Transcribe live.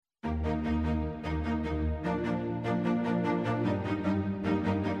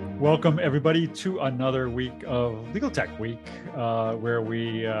Welcome, everybody, to another week of Legal Tech Week, where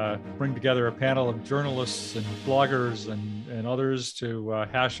we bring together a panel of journalists and bloggers and others to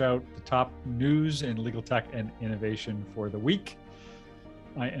hash out the top news in legal tech and innovation for the week.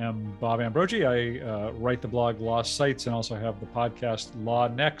 I am Bob Ambrogi. I write the blog Law Sites and also have the podcast Law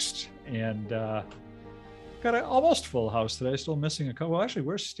Next. And got an almost full house today, still missing a couple. Well, actually,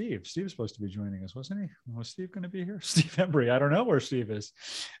 where's Steve? Steve's supposed to be joining us, wasn't he? Was Steve going to be here? Steve Embry. I don't know where Steve is.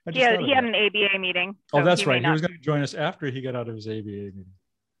 He had an ABA meeting. So that's right. He was going to join us after he got out of his ABA meeting.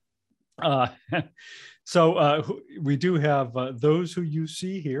 So we do have those who you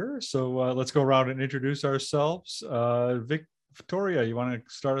see here. So let's go around and introduce ourselves. Victoria, you want to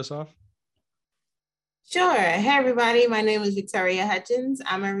start us off? Sure. Hey, everybody. My name is Victoria Hutchins.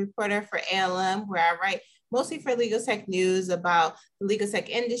 I'm a reporter for ALM, where I write mostly for legal tech news about the legal tech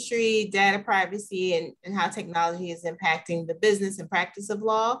industry, data privacy, and how technology is impacting the business and practice of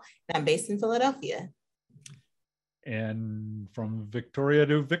law. And I'm based in Philadelphia. And from Victoria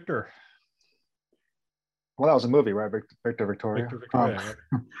to Victor. Well, that was a movie, right? Victor Victoria. Victoria.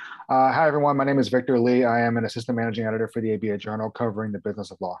 Hi, everyone. My name is Victor Lee. I am an assistant managing editor for the ABA Journal covering the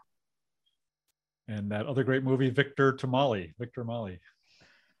business of law. And that other great movie, Victor Molly.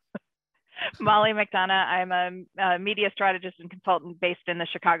 Molly McDonough. I'm a media strategist and consultant based in the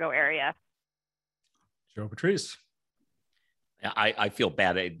Chicago area. Joe Patrice. I feel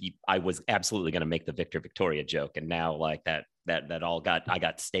bad. I was absolutely going to make the Victor Victoria joke, and now like that I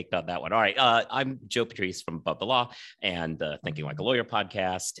got staked on that one. All right, I'm Joe Patrice from Above the Law and the Thinking Like a Lawyer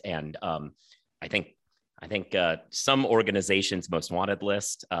podcast, and I think some organization's most wanted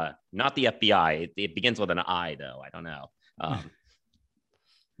list, not the FBI. It begins with an I, though. I don't know.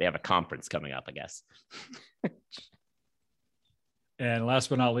 They have a conference coming up, I guess. And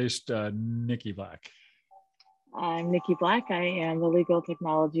last but not least, Nikki Black. I'm Nikki Black. I am the legal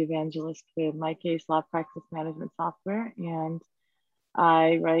technology evangelist with My Case Law Practice Management Software, and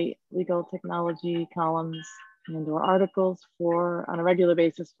I write legal technology columns and or articles on a regular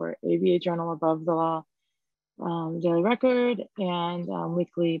basis for ABA Journal, Above the Law, Daily Record, and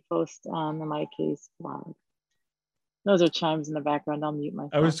weekly post on the My Case blog. Those are chimes in the background. I'll mute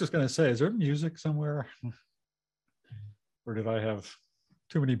myself. I was just going to say, is there music somewhere? Or did I have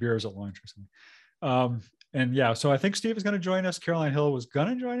too many beers at lunch or something? And yeah, so I think Steve is going to join us. Caroline Hill was going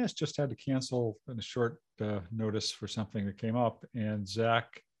to join us, just had to cancel in a short notice for something that came up. And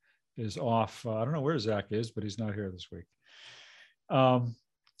Zach is off. I don't know where Zach is, but he's not here this week.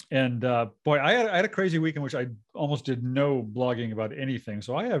 Boy, I had a crazy week in which I almost did no blogging about anything.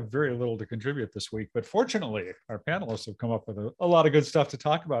 So I have very little to contribute this week. But fortunately, our panelists have come up with a lot of good stuff to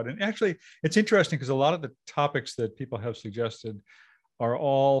talk about. And actually, it's interesting because a lot of the topics that people have suggested are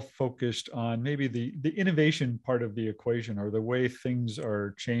all focused on maybe the innovation part of the equation, or the way things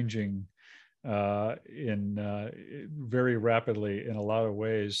are changing very rapidly in a lot of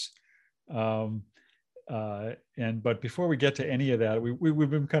ways. But before we get to any of that, we've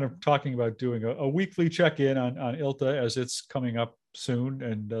been kind of talking about doing a weekly check-in on ILTA as it's coming up soon,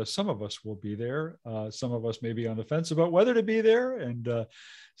 and some of us will be there. Some of us may be on the fence about whether to be there, and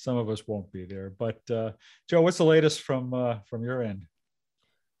some of us won't be there. But Joe, what's the latest from your end?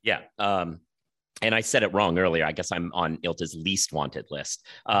 Yeah. And I said it wrong earlier. I guess I'm on ILTA's least wanted list.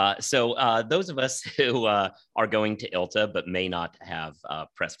 So those of us who are going to ILTA but may not have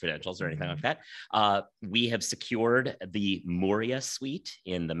press credentials or anything like that, we have secured the Moria Suite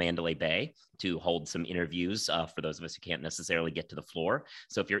in the Mandalay Bay to hold some interviews for those of us who can't necessarily get to the floor.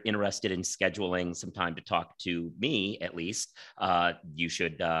 So if you're interested in scheduling some time to talk to me, at least, you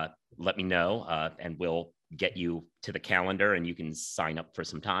should let me know, and we'll get you to the calendar and you can sign up for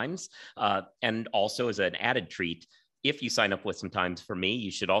some times. And also as an added treat, if you sign up with some times for me,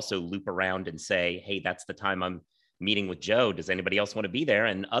 you should also loop around and say, hey, that's the time I'm meeting with Joe. Does anybody else want to be there?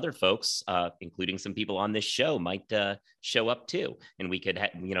 And other folks, including some people on this show, might show up too. And we could,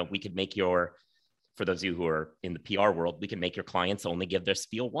 we could make for those of you who are in the PR world, we can make your clients only give their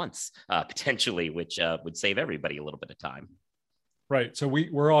spiel once, potentially, which would save everybody a little bit of time. Right. So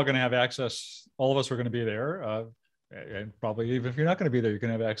we're all going to have access. All of us are going to be there. And probably even if you're not going to be there, you can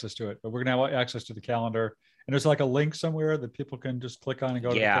have access to it. But we're going to have access to the calendar. And there's like a link somewhere that people can just click on and go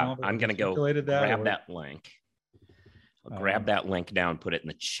to the calendar. Yeah, I'm going to go grab that link. I'll grab that link now and put it in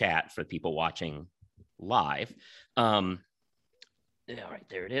the chat for people watching live. All right,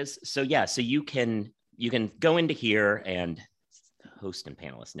 there it is. So yeah, so you can go into here and host and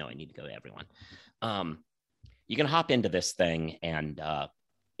panelists. No, I need to go to everyone. You can hop into this thing and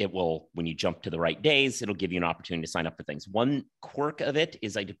it will, when you jump to the right days, it'll give you an opportunity to sign up for things. One quirk of it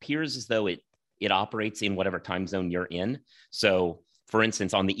is it appears as though it operates in whatever time zone you're in. So for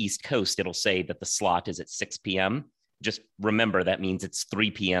instance, on the East Coast, it'll say that the slot is at 6 p.m. Just remember that means it's 3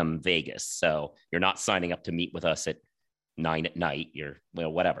 p.m. Vegas. So you're not signing up to meet with us at 9 at night. You're,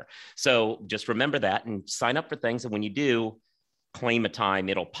 well, whatever. So just remember that and sign up for things. And when you do, claim a time,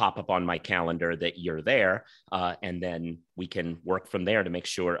 it'll pop up on my calendar that you're there. And then we can work from there to make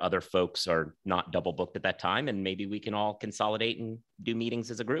sure other folks are not double booked at that time. And maybe we can all consolidate and do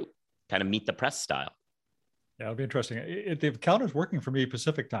meetings as a group, kind of meet the press style. Yeah, it'll be interesting. The calendar's working for me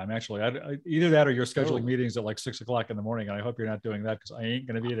Pacific time, actually. Either that or you're scheduling meetings at like 6 o'clock in the morning. And I hope you're not doing that because I ain't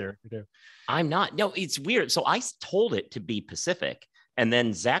going to be there if you do. I'm not. No, it's weird. So I told it to be Pacific. And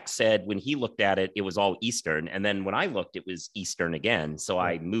then Zach said when he looked at it, it was all Eastern. And then when I looked, it was Eastern again. So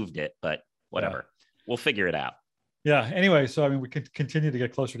I moved it, but whatever. Yeah. We'll figure it out. Yeah. Anyway, so I mean, we can continue to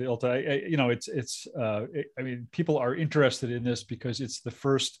get closer to ILTA. I mean, people are interested in this because it's the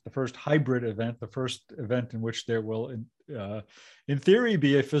first hybrid event, the first event in which there will, in theory,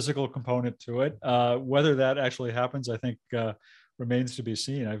 be a physical component to it. Whether that actually happens, I think, remains to be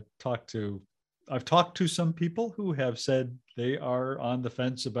seen. I've talked to some people who have said they are on the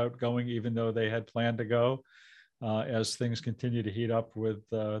fence about going, even though they had planned to go. As things continue to heat up with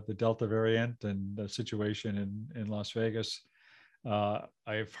the Delta variant and the situation in Las Vegas.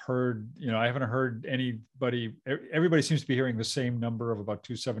 I've heard, I haven't heard everybody seems to be hearing the same number of about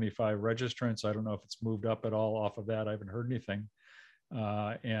 275 registrants. I don't know if it's moved up at all off of that. I haven't heard anything.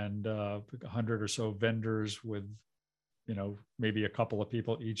 And 100 or so vendors with, maybe a couple of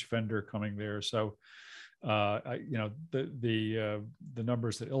people, each vendor coming there. So the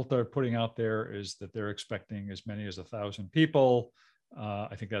numbers that ILTA are putting out there is that they're expecting as many as 1,000 people.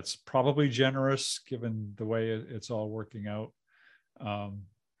 I think that's probably generous given the way it's all working out.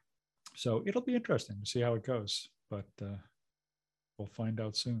 So it'll be interesting to see how it goes, but we'll find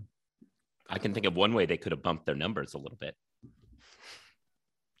out soon. I can think of one way they could have bumped their numbers a little bit.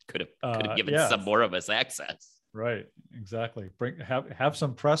 Could have given some more of us access. Right, exactly. Have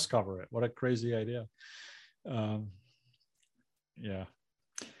some press cover it. What a crazy idea. Yeah.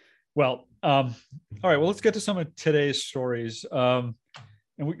 Well, all right. Well, let's get to some of today's stories. And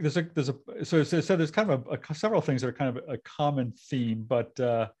there's kind of several things that are kind of a common theme, but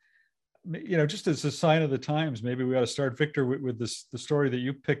just as a sign of the times, maybe we ought to start, Victor, with the story that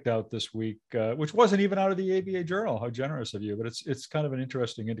you picked out this week, which wasn't even out of the ABA Journal. How generous of you! But it's kind of an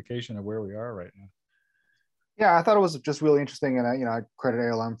interesting indication of where we are right now. Yeah, I thought it was just really interesting, and I credit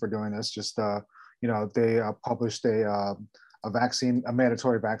ALM for doing this. Just they published a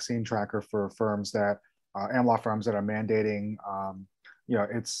mandatory vaccine tracker for firms that AmLaw law firms that are mandating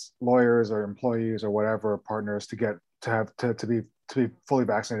it's lawyers or employees or whatever partners to be fully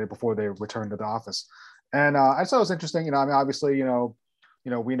vaccinated before they return to the office. And I thought it was interesting. Obviously,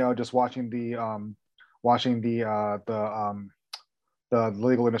 we know just watching the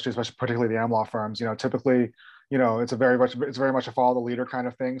legal industry, especially particularly the AmLaw law firms, typically, it's very much a follow the leader kind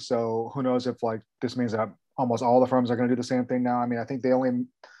of thing. So who knows if this means that almost all the firms are going to do the same thing now. I mean, I think they only,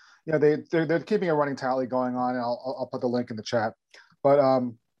 they're keeping a running tally going on, and I'll put the link in the chat. But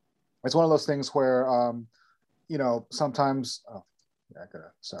it's one of those things where, sometimes,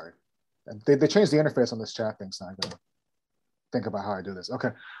 sorry. They changed the interface on this chat thing, so I gotta think about how I do this.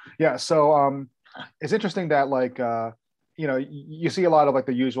 Okay. Yeah. So it's interesting that you see a lot of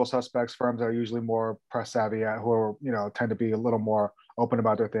the usual suspects, firms that are usually more press savvy, who are, tend to be a little more open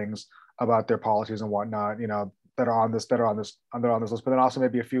about their things, about their policies and whatnot, that are on this list. But then also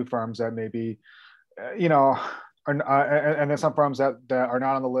maybe a few firms that maybe, and then some firms that are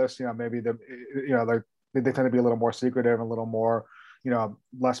not on the list, maybe they tend to be a little more secretive, a little more,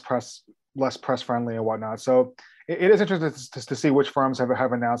 less press friendly and whatnot. So it is interesting to see which firms have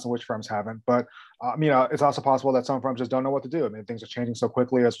announced and which firms haven't. But it's also possible that some firms just don't know what to do. I mean, things are changing so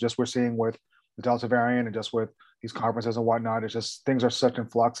quickly, as just we're seeing with the Delta variant and just with these conferences and whatnot. It's just things are such in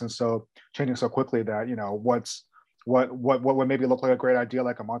flux and so changing so quickly that what maybe looked like a great idea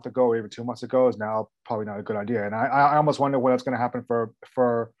like a month ago or even 2 months ago is now probably not a good idea. And I almost wonder what's going to happen for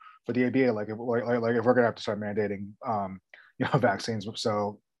the ABA, if we're going to have to start mandating vaccines.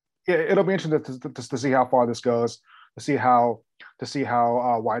 So it'll be interesting to see how far this goes, to see how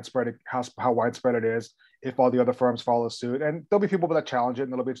widespread it is, if all the other firms follow suit. And there'll be people that challenge it,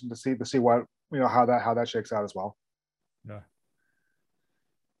 and it'll be interesting to see what how that shakes out as well. Yeah.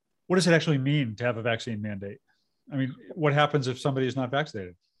 What does it actually mean to have a vaccine mandate? I mean, what happens if somebody is not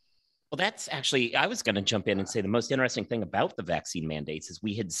vaccinated? Well, that's actually, I was going to jump in and say the most interesting thing about the vaccine mandates is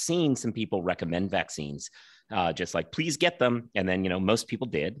we had seen some people recommend vaccines, just please get them. And then, most people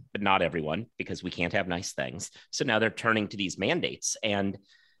did, but not everyone, because we can't have nice things. So now they're turning to these mandates. And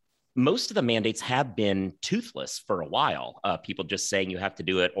most of the mandates have been toothless for a while. People just saying you have to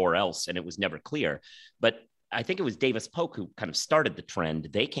do it or else, and it was never clear. But I think it was Davis Polk who kind of started the trend.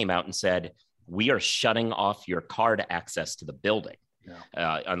 They came out and said, we are shutting off your card access to the building.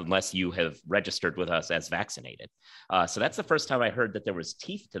 Unless you have registered with us as vaccinated. So that's the first time I heard that there was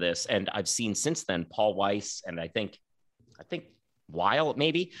teeth to this. And I've seen since then, Paul Weiss, and I think Weil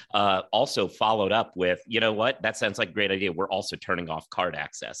maybe also followed up with, you know what, that sounds like a great idea. We're also turning off card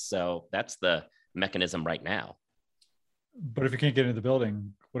access. So that's the mechanism right now. But if you can't get into the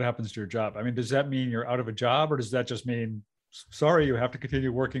building, what happens to your job? I mean, does that mean you're out of a job, or does that just mean, sorry, you have to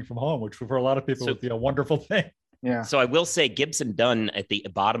continue working from home, which for a lot of people would be a wonderful thing? Yeah. So I will say Gibson Dunn at the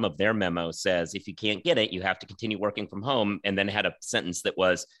bottom of their memo says, if you can't get it, you have to continue working from home. And then had a sentence that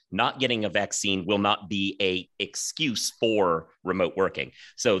was, not getting a vaccine will not be a excuse for remote working.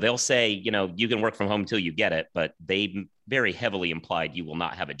 So they'll say, you know, you can work from home until you get it, but they very heavily implied you will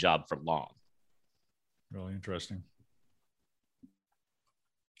not have a job for long. Really interesting.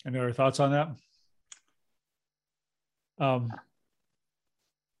 Any other thoughts on that?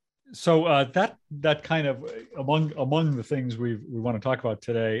 So that kind of among the things we want to talk about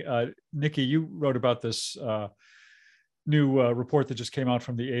today, Nikki, you wrote about this new report that just came out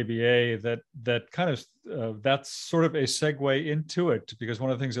from the ABA that kind of that's sort of a segue into it, because one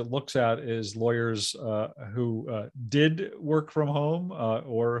of the things it looks at is lawyers who did work from home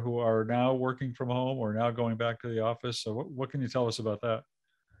or who are now working from home or now going back to the office. So what can you tell us about that?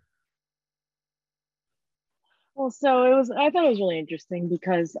 Well, so I thought it was really interesting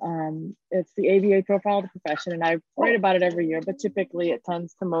because it's the ABA profile of the profession, and I write about it every year, but typically it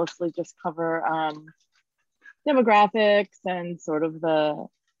tends to mostly just cover demographics and sort of the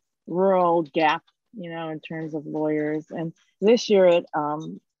rural gap, you know, in terms of lawyers. And this year it,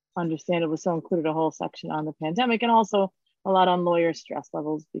 understandably so, included a whole section on the pandemic and also a lot on lawyer stress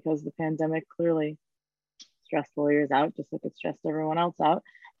levels, because the pandemic clearly stressed lawyers out, just like it stressed everyone else out.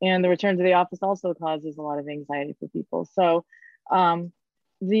 And the return to the office also causes a lot of anxiety for people. So let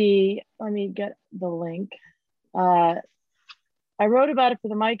me get the link. I wrote about it for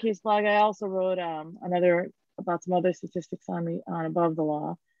the My Case blog. I also wrote about some other statistics on Above the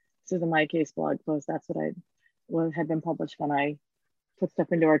Law. This is the My Case blog post. That's what had been published when I put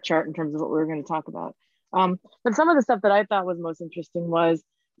stuff into our chart in terms of what we were going to talk about. But some of the stuff that I thought was most interesting was,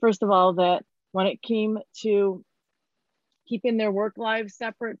 first of all, that when it came to keeping their work lives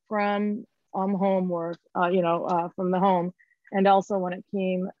separate from home work, from the home. And also when it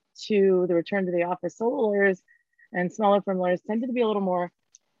came to the return to the office, solo lawyers and smaller firm lawyers tended to be a little more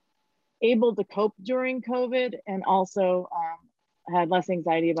able to cope during COVID, and also had less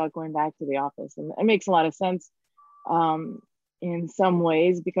anxiety about going back to the office. And it makes a lot of sense in some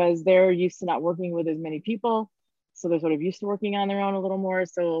ways, because they're used to not working with as many people. So they're sort of used to working on their own a little more.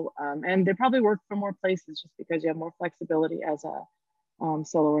 So, and they probably work for more places just because you have more flexibility as a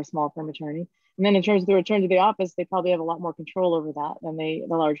solo or small firm attorney. And then in terms of the return to the office, they probably have a lot more control over that than the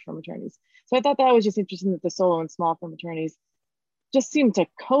large firm attorneys. So I thought that was just interesting that the solo and small firm attorneys just seem to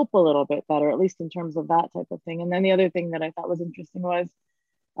cope a little bit better, at least in terms of that type of thing. And then the other thing that I thought was interesting was,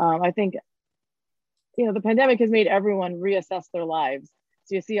 I think, you know, the pandemic has made everyone reassess their lives.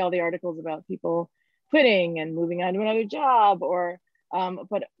 So you see all the articles about people quitting and moving on to another job, or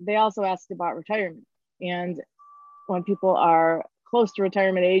but they also asked about retirement. And when people are close to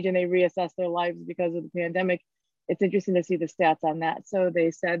retirement age and they reassess their lives because of the pandemic, it's interesting to see the stats on that. So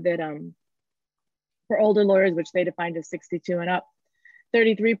they said that for older lawyers, which they defined as 62 and up,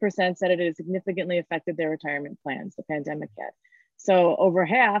 33% said it had significantly affected their retirement plans, the pandemic had. So over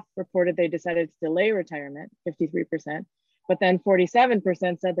half reported they decided to delay retirement, 53%. But then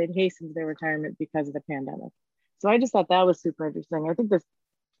 47% said they'd hastened their retirement because of the pandemic. So I just thought that was super interesting. I think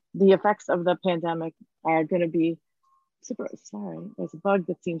the effects of the pandemic are going to be super. Sorry, there's a bug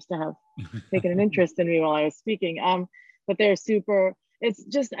that seems to have taken an interest in me while I was speaking. But they're super. It's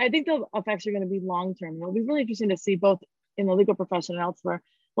just, I think the effects are going to be long term. It'll be really interesting to see, both in the legal profession and elsewhere,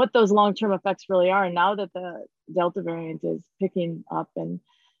 what those long term effects really are. And now that the Delta variant is picking up, and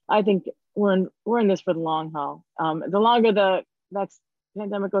I think we're in this for the long haul. The longer the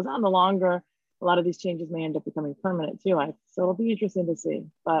pandemic goes on, the longer a lot of these changes may end up becoming permanent too. So it'll be interesting to see.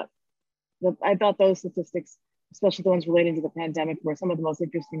 But I thought those statistics, especially the ones relating to the pandemic, were some of the most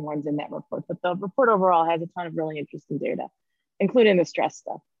interesting ones in that report. But the report overall has a ton of really interesting data, including the stress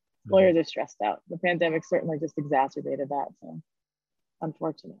stuff. Mm-hmm. Lawyers are stressed out. The pandemic certainly just exacerbated that. So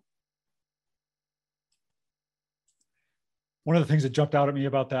unfortunate. One of the things that jumped out at me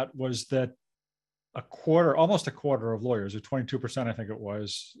about that was that almost a quarter of lawyers, or 22%, I think it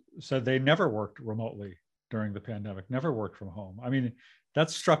was, said they never worked remotely during the pandemic, never worked from home. I mean, that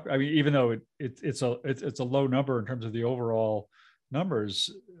struck. I mean, even though it's a low number in terms of the overall numbers,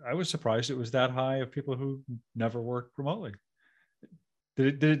 I was surprised it was that high of people who never worked remotely.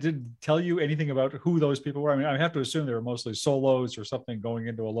 Did it tell you anything about who those people were? I mean, I have to assume they were mostly solos or something going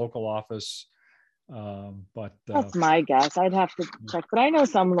into a local office. But that's my guess. I'd have to check, but I know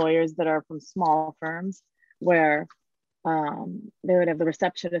some lawyers that are from small firms where they would have the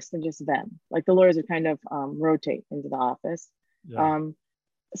receptionist and just them. Like the lawyers would kind of rotate into the office. yeah.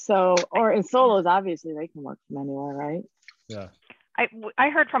 So, or in solos, obviously they can work from anywhere, right? Yeah. I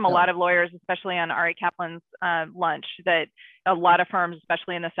heard from a lot of lawyers, especially on Ari Kaplan's lunch, that a lot of firms,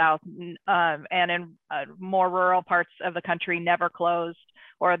 especially in the South and in more rural parts of the country, never closed,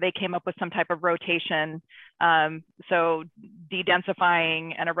 or they came up with some type of rotation. So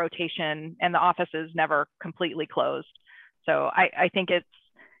de-densifying and a rotation, and the offices never completely closed. So I think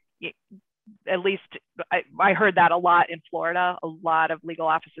it's, at least I heard that a lot in Florida. A lot of legal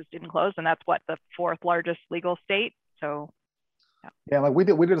offices didn't close, and that's what, the fourth largest legal state. So. Yeah, like we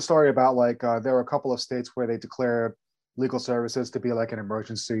did a story about like there were a couple of states where they declared legal services to be like an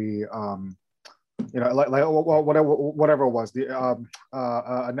emergency, like whatever it was,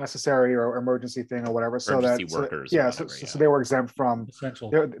 a necessary or emergency thing or whatever. Emergency So workers. So they were exempt from Essential.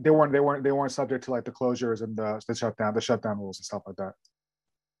 They weren't subject to like the closures and the shutdown rules and stuff like that.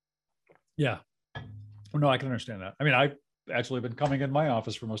 Yeah. No, I can understand that. I mean, I've actually been coming in my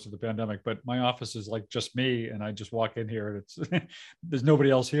office for most of the pandemic, but my office is like just me, and I just walk in here and it's there's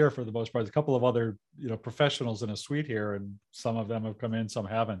nobody else here for the most part. There's a couple of other professionals in a suite here, and some of them have come in, some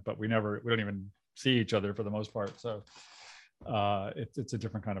haven't, but we don't even see each other for the most part. So it's a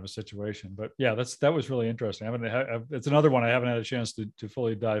different kind of a situation. But yeah, that was really interesting. It's another one I haven't had a chance to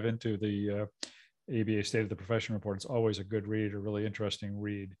fully dive into. The ABA State of the Profession report. It's always a good read, a really interesting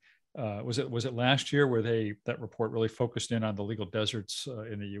read. Was it last year where that report really focused in on the legal deserts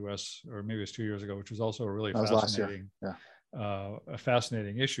in the U.S., or maybe it was 2 years ago, which was also a really fascinating, a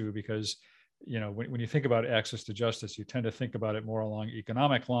fascinating issue, because when you think about access to justice, you tend to think about it more along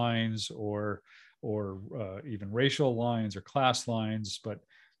economic lines or even racial lines or class lines, but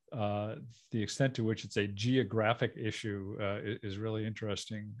the extent to which it's a geographic issue is really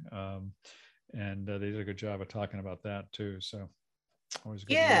interesting, and they did a good job of talking about that too. So.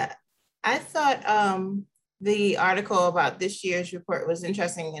 Yeah, I thought the article about this year's report was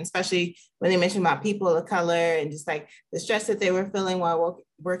interesting, especially when they mentioned about people of color and just like the stress that they were feeling while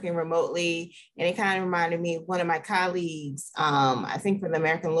working remotely. And it kind of reminded me of one of my colleagues, I think for the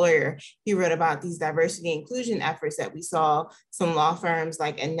American Lawyer, he wrote about these diversity and inclusion efforts that we saw some law firms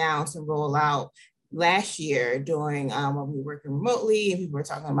like announce and roll out last year during when we were working remotely, and people were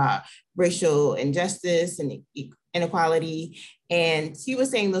talking about racial injustice and inequality. And he was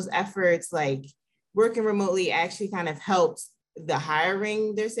saying those efforts, like working remotely, actually kind of helps the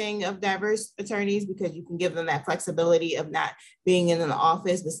hiring, they're saying, of diverse attorneys, because you can give them that flexibility of not being in an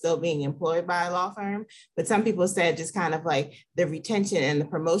office, but still being employed by a law firm. But some people said just kind of like the retention and the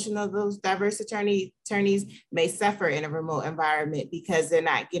promotion of those diverse attorneys may suffer in a remote environment because they're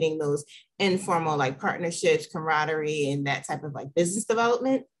not getting those informal like partnerships, camaraderie, and that type of like business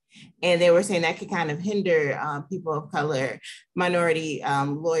development. And they were saying that could kind of hinder people of color, minority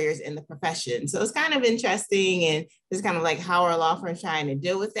lawyers in the profession. So it's kind of interesting, and it's kind of like, how are law firms trying to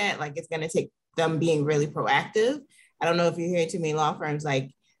deal with that? Like, it's going to take them being really proactive. I don't know if you're hearing too many law firms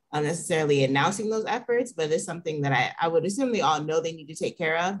like unnecessarily announcing those efforts, but it's something that I would assume they all know they need to take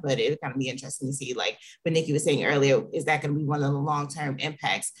care of. But it would kind of be interesting to see, like what Nikki was saying earlier, is that going to be one of the long-term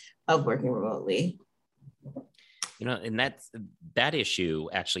impacts of working remotely? And that issue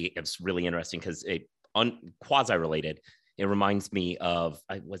actually is really interesting because it quasi-related. It reminds me of,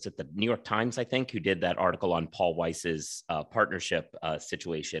 was it the New York Times, I think, who did that article on Paul Weiss's partnership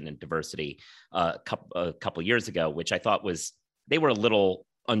situation and diversity a couple years ago, which I thought they were a little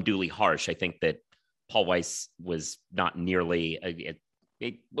unduly harsh. I think that Paul Weiss was not nearly,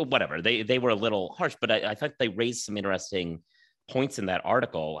 whatever. They were a little harsh, but I thought they raised some interesting points in that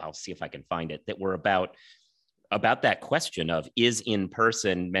article. I'll see if I can find it, that were about that question of, is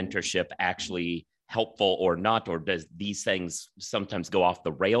in-person mentorship actually helpful or not, or does these things sometimes go off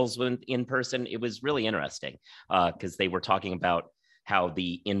the rails when in person? It was really interesting because they were talking about how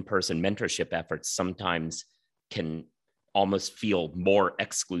the in-person mentorship efforts sometimes can almost feel more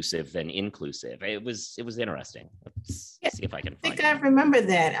exclusive than inclusive. It was interesting. Let's see if I can find I think I remember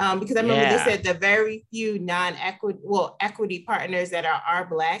that because I remember they said the very few equity partners that are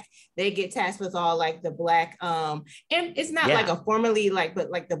Black, they get tasked with all like the Black, and it's not like a formally but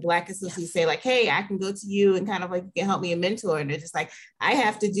like the Black associates say like, hey, I can go to you and kind of like, you can help me and mentor. And they're just like, I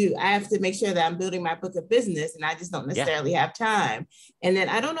have to make sure that I'm building my book of business, and I just don't necessarily have time. And then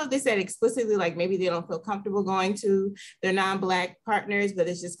I don't know if they said explicitly, like maybe they don't feel comfortable going to their non-Black partners, but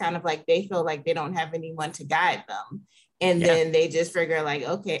it's just kind of like they feel like they don't have anyone to guide them. And then they just figure like,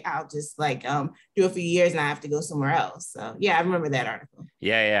 okay, I'll just like do a few years and I have to go somewhere else. So yeah, I remember that article.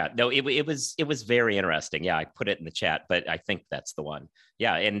 Yeah. No, it was very interesting. Yeah, I put it in the chat, but I think that's the one.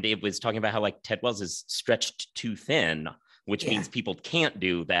 Yeah, and it was talking about how like Ted Wells is stretched too thin, which means people can't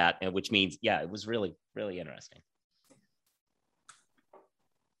do that, and which means it was really, really interesting.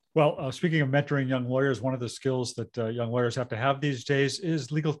 Well, speaking of mentoring young lawyers, one of the skills that young lawyers have to have these days is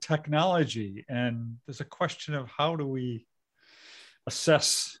legal technology. And there's a question of how do we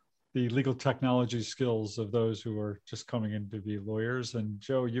assess the legal technology skills of those who are just coming in to be lawyers. And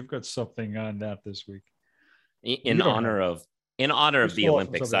Joe, you've got something on that this week. In honor of the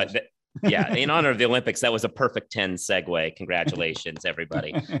Olympics. In honor of the Olympics, that was a perfect 10 segue. Congratulations,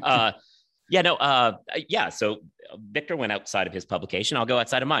 everybody. So Victor went outside of his publication. I'll go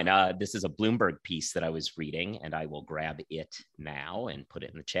outside of mine. This is a Bloomberg piece that I was reading, and I will grab it now and put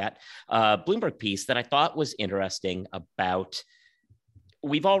it in the chat. Bloomberg piece that I thought was interesting about,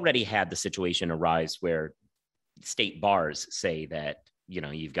 we've already had the situation arise where state bars say that,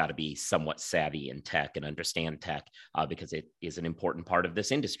 you've got to be somewhat savvy in tech and understand tech because it is an important part of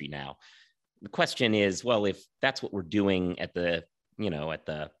this industry now. The question is, well, if that's what we're doing at the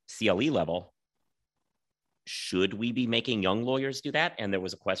CLE level, should we be making young lawyers do that? And there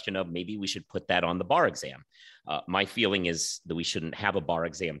was a question of maybe we should put that on the bar exam. My feeling is that we shouldn't have a bar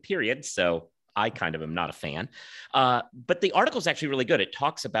exam, period. So I kind of am not a fan. But the article is actually really good. It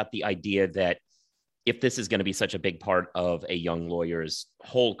talks about the idea that if this is going to be such a big part of a young lawyer's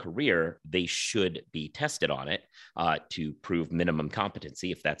whole career, they should be tested on it to prove minimum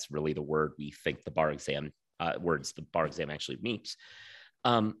competency, if that's really the word we think the bar exam actually meets.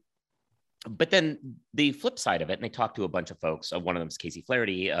 But then the flip side of it, and they talked to a bunch of folks, one of them is Casey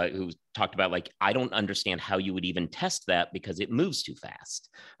Flaherty, who talked about like, I don't understand how you would even test that because it moves too fast.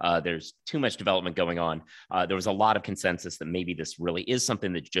 There's too much development going on. There was a lot of consensus that maybe this really is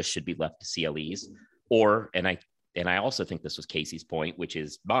something that just should be left to CLEs, and I also think this was Casey's point, which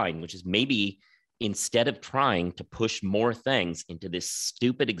is mine, which is maybe instead of trying to push more things into this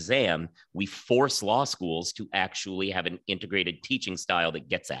stupid exam, we force law schools to actually have an integrated teaching style that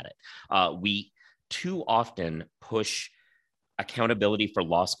gets at it. We too often push accountability for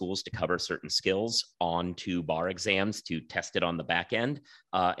law schools to cover certain skills onto bar exams to test it on the back end.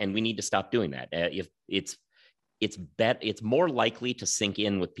 And we need to stop doing that. If it's more likely to sink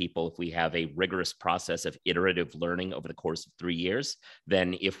in with people if we have a rigorous process of iterative learning over the course of 3 years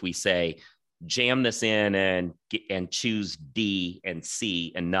than if we say, jam this in and choose D and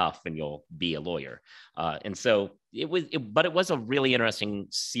C enough and you'll be a lawyer. And so it was a really interesting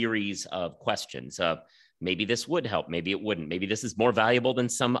series of questions. Maybe this would help, maybe it wouldn't. Maybe this is more valuable than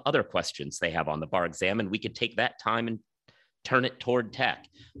some other questions they have on the bar exam, and we could take that time and turn it toward tech.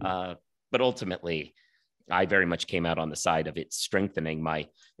 But ultimately, I very much came out on the side of it strengthening my...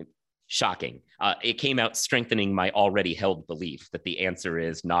 Shocking. It came out strengthening my already held belief that the answer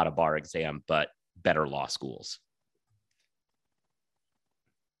is not a bar exam, but better law schools.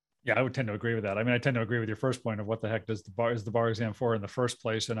 Yeah, I would tend to agree with that. I mean, I tend to agree with your first point of what the heck is the bar exam for in the first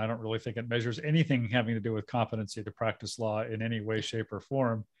place? And I don't really think it measures anything having to do with competency to practice law in any way, shape, or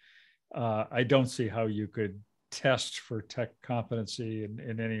form. I don't see how you could test for tech competency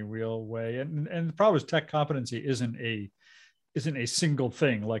in any real way. And the problem is tech competency isn't a single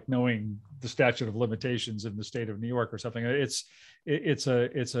thing, like knowing the statute of limitations in the state of New York or something. It's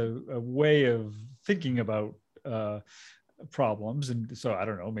a way of thinking about problems. And so I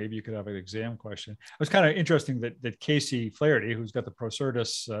don't know, maybe you could have an exam question. It was kind of interesting that Casey Flaherty, who's got the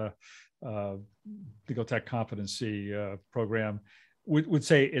ProCertis legal tech competency program, would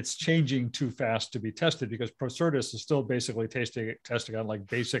say it's changing too fast to be tested, because ProCertis is still basically testing on like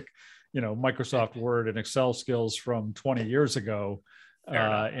basic, Microsoft Word and Excel skills from 20 years ago.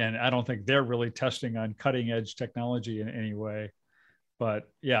 And I don't think they're really testing on cutting edge technology in any way. But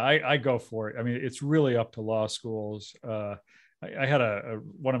yeah, I go for it. I mean, it's really up to law schools. I had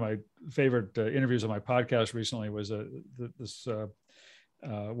one of my favorite interviews on my podcast recently was this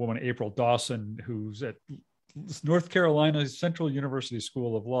woman, April Dawson, who's at North Carolina Central University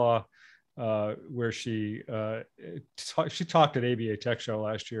School of Law. where she talked at ABA Tech Show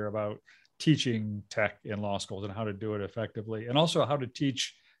last year about teaching tech in law schools and how to do it effectively, and also how to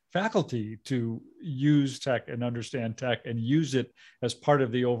teach faculty to use tech and understand tech and use it as part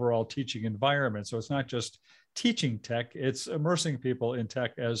of the overall teaching environment. So it's not just teaching tech, it's immersing people in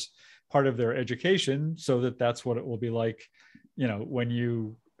tech as part of their education, so that that's what it will be like, you know, when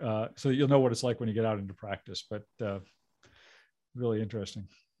you, so you'll know what it's like when you get out into practice. But really interesting.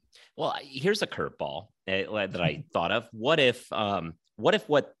 Well, here's a curveball that I thought of. What if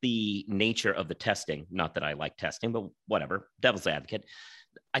what the nature of the testing, not that I like testing, but whatever, devil's advocate,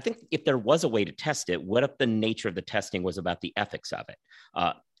 I think if there was a way to test it, what if the nature of the testing was about the ethics of it?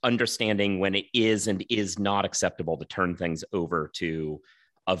 Understanding when it is and is not acceptable to turn things over to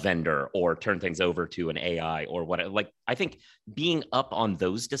a vendor or turn things over to an AI or what. Like, I think being up on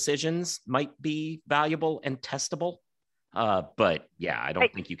those decisions might be valuable and testable. But yeah, I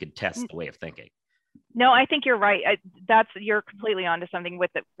don't think you could test the way of thinking. No, I think you're right. You're completely onto something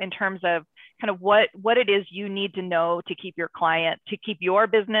with it in terms of kind of what it is you need to know to keep your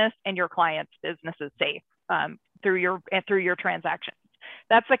business and your clients' businesses safe through your transactions.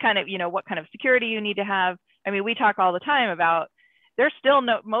 That's the kind of, you know, what kind of security you need to have. I mean, we talk all the time about, there's still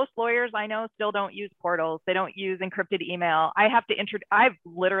most lawyers I know still don't use portals. They don't use encrypted email. I've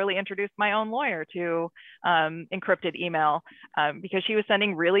literally introduced my own lawyer to encrypted email because she was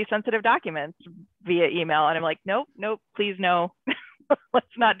sending really sensitive documents via email. And I'm like, nope, please no, let's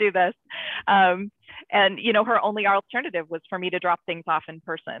not do this. And, you know, her only alternative was for me to drop things off in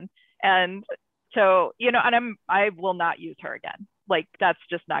person. And so, you know, and I will not use her again. Like, that's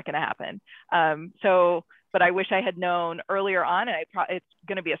just not going to happen. But I wish I had known earlier on, and it's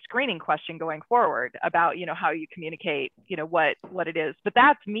going to be a screening question going forward about, you know, how you communicate, you know, what it is. But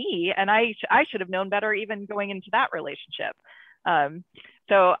that's me, and I should have known better even going into that relationship.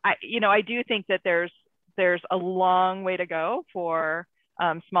 So I do think that there's a long way to go for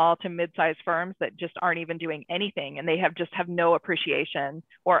small to mid-sized firms that just aren't even doing anything, and they have no appreciation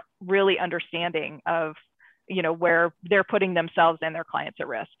or really understanding of, you know, where they're putting themselves and their clients at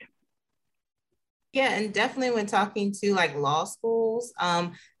risk. Yeah, and definitely when talking to like law schools,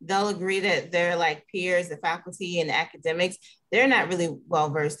 they'll agree that their like peers, the faculty and academics, they're not really well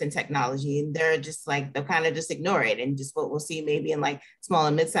versed in technology, and they're just like, they'll kind of just ignore it, and just what we'll see maybe in like small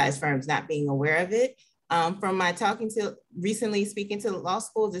and mid-sized firms not being aware of it. From my recently speaking to law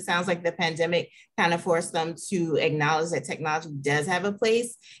schools, it sounds like the pandemic kind of forced them to acknowledge that technology does have a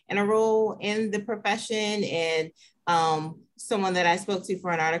place and a role in the profession. And someone that I spoke to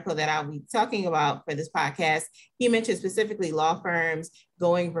for an article that I'll be talking about for this podcast, he mentioned specifically law firms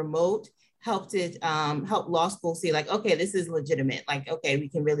going remote help law school see like, okay, this is legitimate. Like, okay, we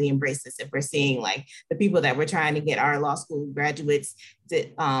can really embrace this if we're seeing like the people that we're trying to get our law school graduates to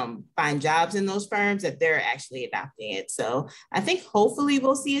find jobs in those firms, that they're actually adopting it. So I think hopefully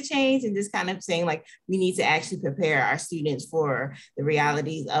we'll see a change, and just kind of saying like, we need to actually prepare our students for the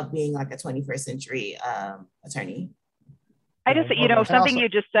realities of being like a 21st century attorney. I just, you know, something you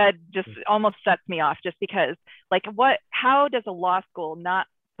just said just almost sets me off, just because like how does a law school not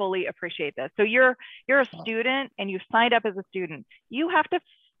fully appreciate this? So you're a student and you signed up as a student. You have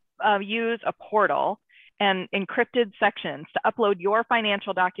to use a portal and encrypted sections to upload your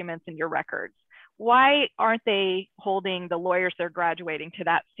financial documents and your records. Why aren't they holding the lawyers they're graduating to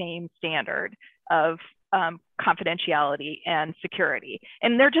that same standard of confidentiality and security?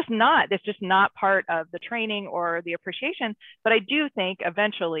 And they're just not. It's just not part of the training or the appreciation. But I do think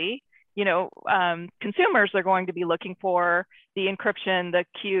eventually, you know, consumers are going to be looking for the encryption, the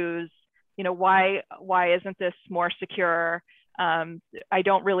cues. You know, why isn't this more secure? I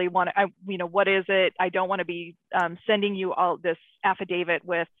don't really want to, you know, what is it? I don't want to be sending you all this affidavit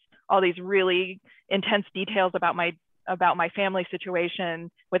with all these really intense details about my family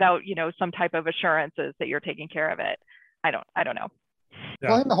situation without, you know, some type of assurances that you're taking care of it. I don't know. Yeah.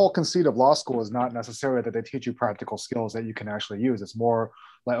 Well, I think the whole conceit of law school is not necessarily that they teach you practical skills that you can actually use. It's more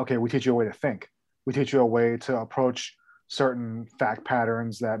like, okay, we teach you a way to think. We teach you a way to approach certain fact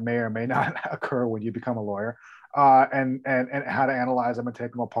patterns that may or may not occur when you become a lawyer, and how to analyze them and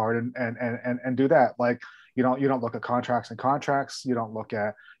take them apart and do that. Like, you don't look at contracts. You don't look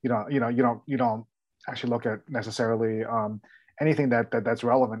at, you don't actually look at necessarily anything that's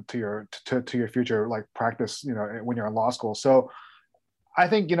relevant to your future like practice, you know, when you're in law school. So I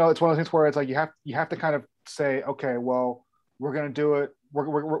think, you know, it's one of those things where it's like you have to kind of say, okay, well, we're going to do it.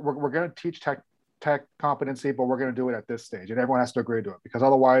 We're going to teach tech competency, but we're going to do it at this stage, and everyone has to agree to it, because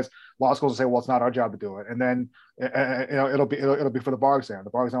otherwise law schools will say, well, it's not our job to do it, and then you know, it'll be for the bar exam. The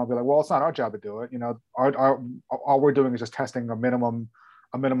bar exam will be like, well, it's not our job to do it. You know, all we're doing is just testing a minimum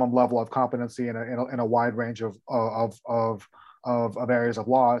a minimum level of competency in a wide range of areas of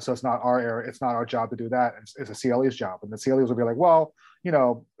law. So it's not our area, it's not our job to do that. It's a CLE's job, and the CLEs will be like, well,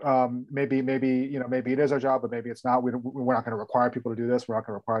 maybe it is our job, but maybe it's not. We're not going to require people to do this. We're not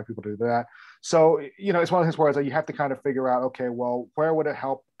going to require people to do that. So it's one of the things where it's like you have to kind of figure out, okay, well, where would it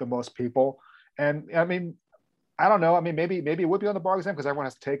help the most people? And I mean, I don't know. I mean, maybe it would be on the bar exam because everyone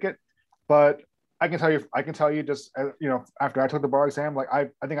has to take it, but I can tell you just after I took the bar exam, like I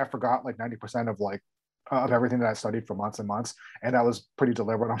think I forgot like 90% of everything that I studied for months and months, and that was pretty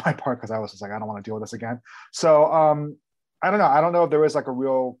deliberate on my part because I was just like, I don't want to deal with this again. So I don't know. I don't know if there is like a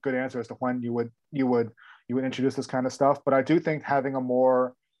real good answer as to when you would introduce this kind of stuff, but I do think having a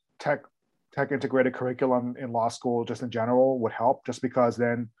more tech integrated curriculum in law school just in general would help, just because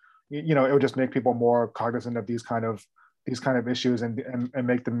then it would just make people more cognizant of these kind of issues and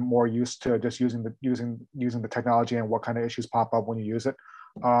make them more used to just using the technology and what kind of issues pop up when you use it.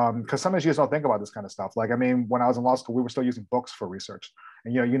 Because some issues don't think about this kind of stuff. Like, I mean, when I was in law school, we were still using books for research,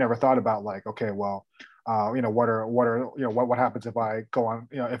 and you never thought about like, okay, well, what happens if I go on,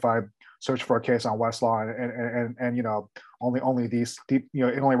 if I search for a case on Westlaw and only these deep,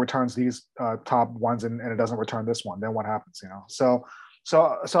 it only returns these top ones and it doesn't return this one, then what happens, So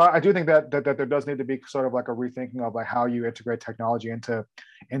I do think that there does need to be sort of like a rethinking of like how you integrate technology into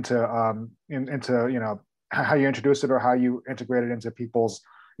how you introduce it or how you integrate it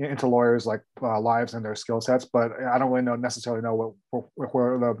into lawyers like lives and their skill sets. But I don't really necessarily know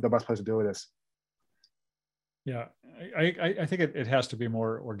where the best place to do it is. Yeah, I think it has to be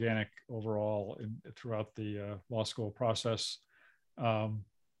more organic overall throughout the law school process. There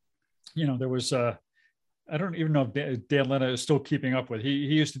was I don't even know if Dan Lena is still keeping up with. He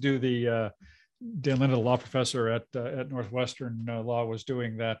used to do the Dan Lena, the law professor at Northwestern Law, was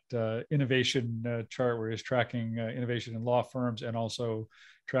doing that innovation chart where he's tracking innovation in law firms and also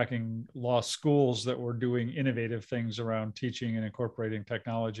tracking law schools that were doing innovative things around teaching and incorporating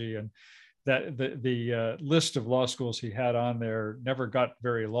technology. And that the list of law schools he had on there never got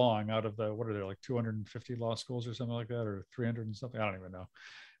very long out of what are there, like 250 law schools or something like that, or 300 and something, I don't even know.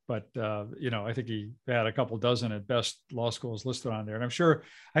 But, I think he had a couple dozen at best law schools listed on there. And I'm sure,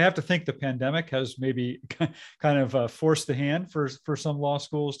 I have to think the pandemic has maybe kind of forced the hand for some law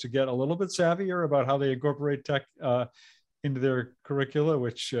schools to get a little bit savvier about how they incorporate tech into their curricula,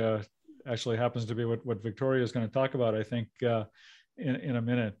 which actually happens to be what Victoria is going to talk about, I think, in a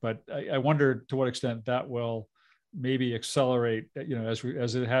minute. But I wonder to what extent that will maybe accelerate, as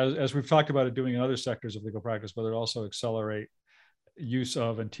we've talked about it doing in other sectors of legal practice, but it also accelerate use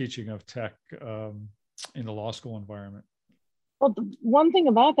of and teaching of tech in the law school environment. Well, the one thing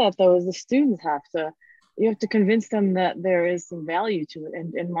about that though is the students you have to convince them that there is some value to it.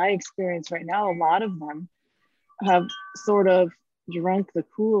 And in my experience right now, a lot of them have sort of drunk the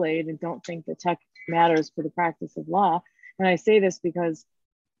Kool-Aid and don't think that tech matters for the practice of law. And I say this because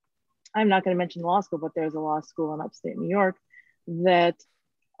I'm not going to mention law school, but there's a law school in upstate New York that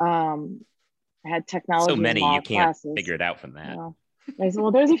had technology. So many, you can't classes. Figure it out from that.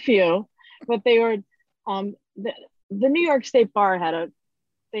 Well, there's a few, but they were, the New York State Bar had a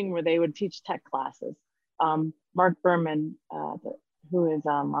thing where they would teach tech classes. Mark Berman, who is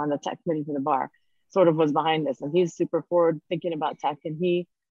on the tech committee for the bar, sort of was behind this, and he's super forward thinking about tech, and he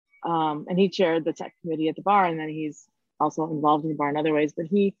chaired the tech committee at the bar, and then he's also involved in the bar in other ways. But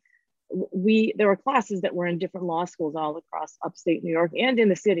there were classes that were in different law schools all across upstate New York and in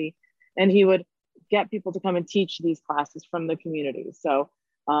the city, and he would get people to come and teach these classes from the community. So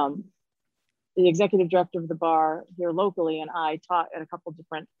the executive director of the bar here locally and I taught at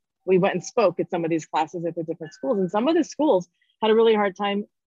we went and spoke at some of these classes at the different schools, and some of the schools had a really hard time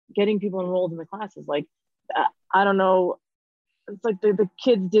getting people enrolled in the classes. Like, I don't know, it's like the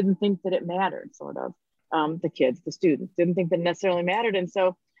kids didn't think that it mattered, sort of. The students didn't think that it necessarily mattered. And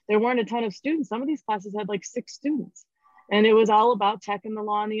so there weren't a ton of students. Some of these classes had like 6 students. And it was all about tech and the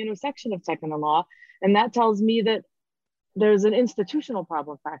law and the intersection of tech and the law. And that tells me that there's an institutional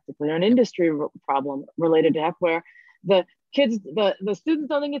problem practically, or an industry problem related to tech, where the kids, the students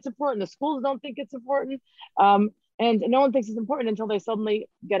don't think it's important, the schools don't think it's important, and no one thinks it's important until they suddenly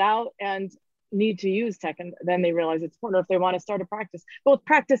get out and need to use tech, and then they realize it's important. If they want to start a practice, both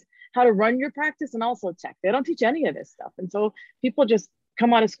practice how to run your practice and also tech. They don't teach any of this stuff. And so people just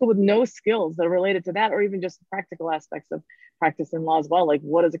come out of school with no skills that are related to that, or even just practical aspects of practice in law as well. Like,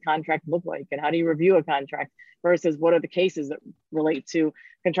 what does a contract look like? And how do you review a contract versus what are the cases that relate to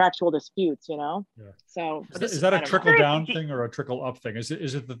contractual disputes, Yeah. So is that a trickle down thing or a trickle up thing? Is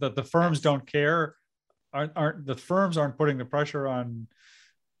it that the firms don't care? Aren't the firms putting the pressure on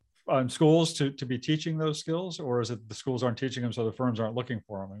on schools to be teaching those skills, or is it the schools aren't teaching them so the firms aren't looking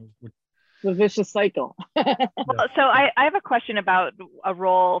for them? The vicious cycle. Well, so I have a question about a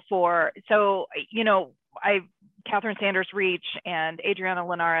role for, so, you know, Catherine Sanders Reach and Adriana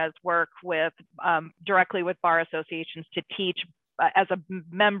Linares work with directly with bar associations to teach as a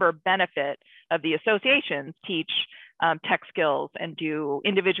member benefit of the associations, teach tech skills and do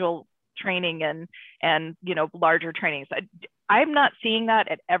individual training and you know, larger trainings. I'm not seeing that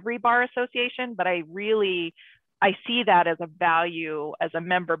at every bar association, but I see that as a value, as a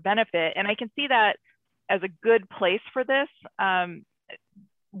member benefit. And I can see that as a good place for this,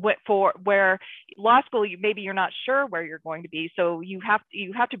 where law school, maybe you're not sure where you're going to be. So you have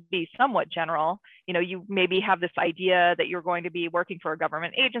to be somewhat general. You know, you maybe have this idea that you're going to be working for a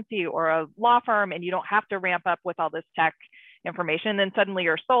government agency or a law firm, and you don't have to ramp up with all this tech information. Then suddenly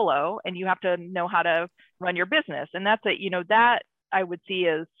you're solo and you have to know how to run your business. And that's that I would see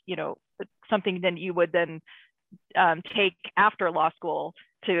as, you know, something then you would then take after law school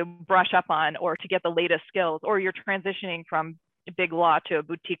to brush up on, or to get the latest skills, or you're transitioning from big law to a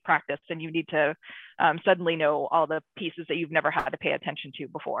boutique practice and you need to suddenly know all the pieces that you've never had to pay attention to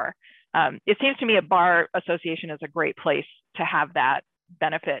before. It seems to me a bar association is a great place to have that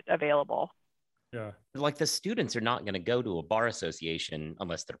benefit available. Yeah. Like the students are not going to go to a bar association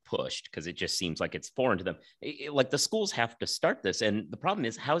unless they're pushed, because it just seems like it's foreign to them. Like the schools have to start this. And the problem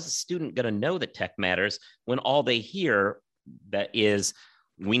is, how is a student going to know that tech matters when all they hear that is,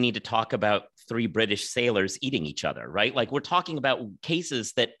 we need to talk about 3 British sailors eating each other, right? Like we're talking about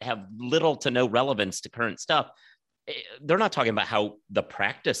cases that have little to no relevance to current stuff. They're not talking about how the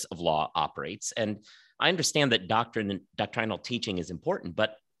practice of law operates. And I understand that doctrinal teaching is important,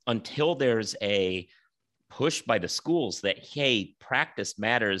 but until there's a push by the schools that, hey, practice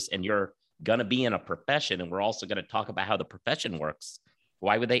matters and you're going to be in a profession, and we're also going to talk about how the profession works,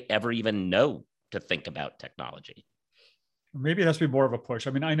 why would they ever even know to think about technology? Maybe it has to be more of a push.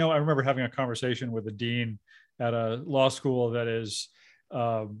 I mean, I remember having a conversation with a dean at a law school that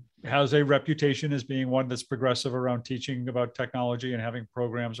has a reputation as being one that's progressive around teaching about technology and having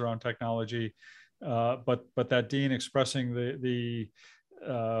programs around technology. But that dean expressing the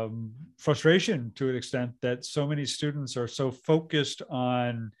frustration to an extent that so many students are so focused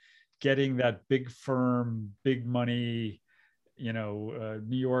on getting that big firm, big money, you know,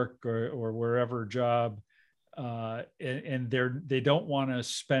 New York or wherever job, and they don't want to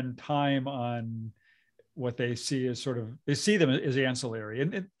spend time on what they see as they see them as ancillary.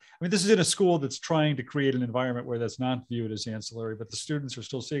 And I mean, this is in a school that's trying to create an environment where that's not viewed as ancillary, but the students are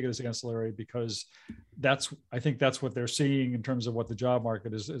still seeing it as ancillary because I think that's what they're seeing in terms of what the job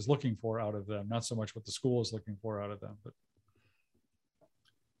market is looking for out of them, not so much what the school is looking for out of them. But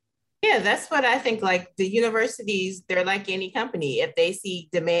yeah, that's what I think. Like the universities, they're like any company. If they see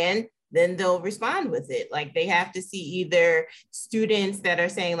demand, then they'll respond with it. Like they have to see either students that are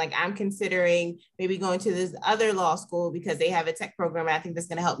saying like, I'm considering maybe going to this other law school because they have a tech program I think that's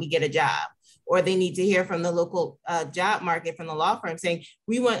gonna help me get a job. Or they need to hear from the local job market from the law firm saying,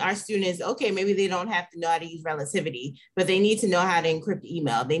 we want our students, okay, maybe they don't have to know how to use relativity, but they need to know how to encrypt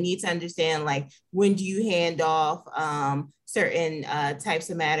email. They need to understand like, when do you hand off certain types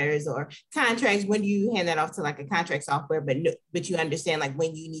of matters or contracts, when do you hand that off to like a contract software, but you understand like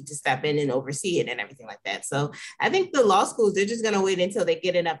when you need to step in and oversee it and everything like that. So I think the law schools, they're just gonna wait until they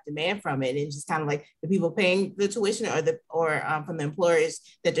get enough demand from it, and just kind of like the people paying the tuition or from the employers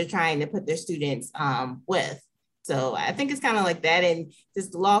that they're trying to put their students with. So I think it's kind of like that. And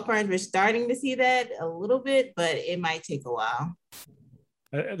just law firms, we're starting to see that a little bit, but it might take a while.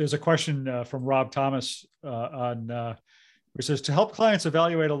 There's a question from Rob Thomas which says, to help clients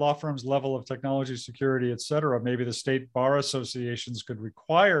evaluate a law firm's level of technology security, et cetera, maybe the state bar associations could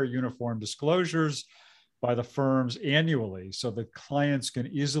require uniform disclosures by the firms annually so that clients can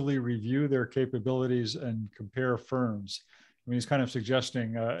easily review their capabilities and compare firms. I mean, he's kind of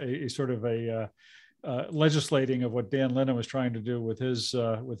suggesting a sort of a legislating of what Dan Lennon was trying to do with his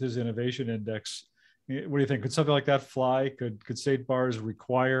innovation index. What do you think? Could something like that fly? Could state bars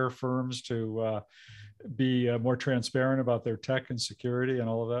require firms to be more transparent about their tech and security and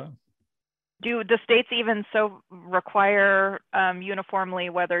all of that? Do the states even so require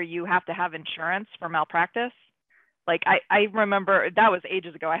uniformly whether you have to have insurance for malpractice? Like I remember, that was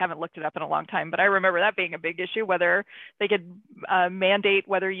ages ago. I haven't looked it up in a long time, but I remember that being a big issue, whether they could mandate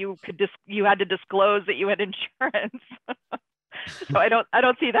whether you had to disclose that you had insurance. So I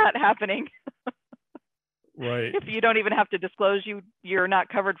don't see that happening. Right. If you don't even have to disclose, you're not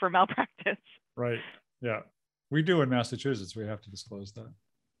covered for malpractice. Right. Yeah. We do in Massachusetts. We have to disclose that.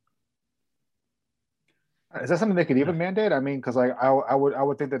 Is that something they could even mandate? I mean, because like I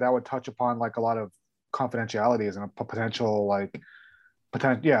would think that would touch upon like a lot of confidentialities and a potential like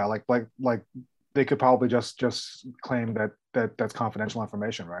they could probably just claim that's confidential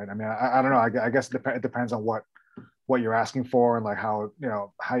information, right? I mean, I don't know. I guess it depends on what you're asking for and like how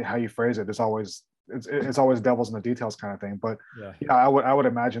how you phrase it. It's always devils in the details kind of thing. But yeah, I would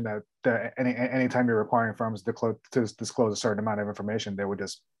imagine that anytime you're requiring firms to disclose a certain amount of information, they would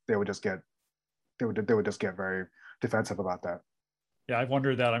just get very defensive about that. Yeah, I've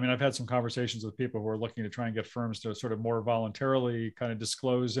wondered that. I mean, I've had some conversations with people who are looking to try and get firms to sort of more voluntarily kind of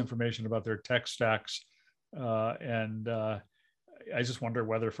disclose information about their tech stacks. I just wonder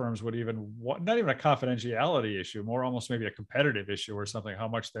whether firms would even not even a confidentiality issue, more almost maybe a competitive issue or something, how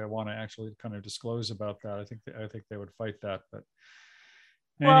much they want to actually kind of disclose about that. I think they would fight that. But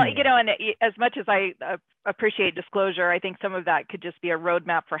anyway. Well, and as much as I appreciate disclosure, I think some of that could just be a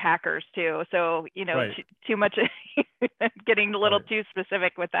roadmap for hackers too. So, right. too much getting a little too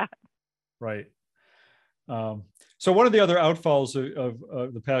specific with that. Right. So one of the other outfalls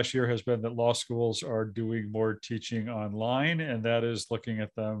of the past year has been that law schools are doing more teaching online, and that is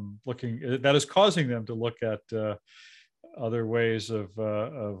that is causing them to look at other ways of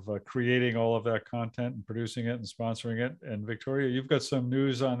creating all of that content and producing it and sponsoring it. And Victoria, you've got some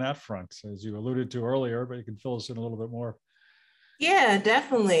news on that front, as you alluded to earlier, but you can fill us in a little bit more. Yeah,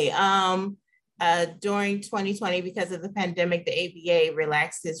 definitely. During 2020, because of the pandemic, the ABA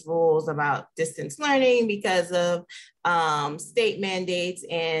relaxed its rules about distance learning because of state mandates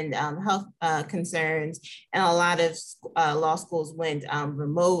and health concerns. And a lot of law schools went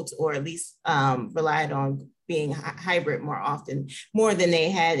remote, or at least relied on being hybrid more than they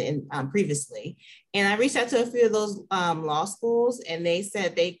had in previously. And I reached out to a few of those law schools, and they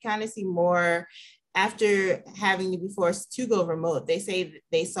said they kind of see more after having to be forced to go remote. They say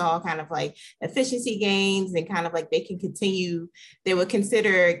they saw kind of like efficiency gains and kind of like they would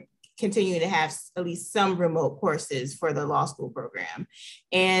consider continuing to have at least some remote courses for the law school program.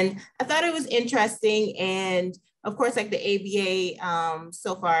 And I thought it was interesting. And of course, like the ABA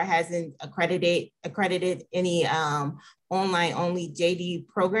so far hasn't accredited any online only JD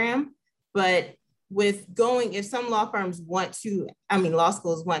program, but if some law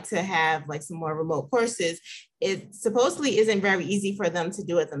schools want to have like some more remote courses, it supposedly isn't very easy for them to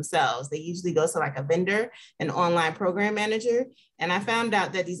do it themselves. They usually go to like a vendor, an online program manager. And I found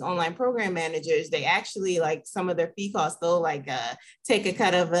out that these online program managers, they actually like some of their fee costs, they'll like take a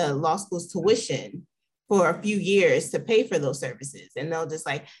cut of a law school's tuition for a few years to pay for those services. And they'll just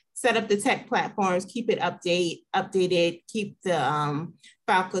like set up the tech platforms, keep it updated, keep the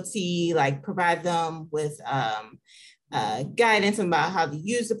faculty, like provide them with guidance about how to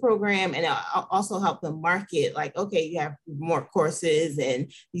use the program, and also help them market like, okay, you have more courses and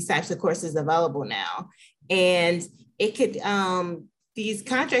these types of courses available now. And it could, these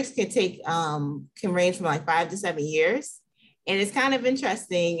contracts can range from like 5 to 7 years. And it's kind of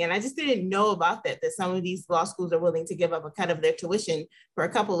interesting. And I just didn't know about that some of these law schools are willing to give up a cut of their tuition for a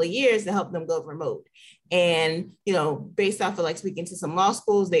couple of years to help them go remote. And, based off of like speaking to some law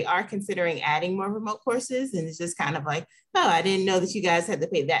schools, they are considering adding more remote courses. And it's just kind of like, oh, I didn't know that you guys had to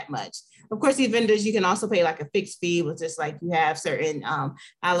pay that much. Of course, these vendors, you can also pay like a fixed fee with just like you have certain a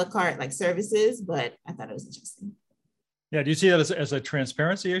la carte like services, but I thought it was interesting. Yeah, do you see that as a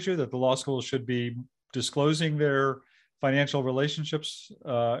transparency issue, that the law schools should be disclosing their financial relationships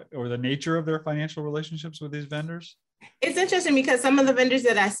or the nature of their financial relationships with these vendors? It's interesting because some of the vendors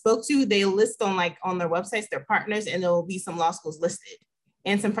that I spoke to, they list on their websites, their partners, and there will be some law schools listed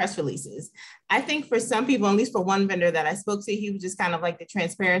and some press releases. I think for some people, at least for one vendor that I spoke to, he was just kind of like the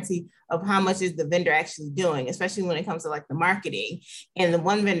transparency of how much is the vendor actually doing, especially when it comes to like the marketing. And the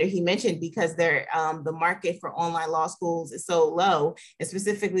one vendor he mentioned, because the market for online law schools is so low, and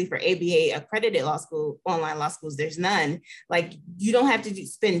specifically for ABA accredited online law schools, there's none. Like you don't have to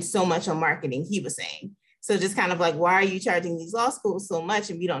spend so much on marketing, he was saying. So just kind of like, why are you charging these law schools so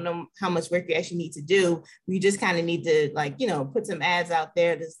much? And we don't know how much work you actually need to do. We just kind of need to put some ads out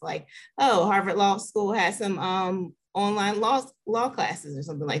there that's like, oh, Harvard Law School has some online law classes or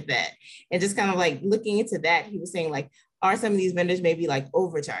something like that. And just kind of like looking into that, he was saying like, are some of these vendors maybe like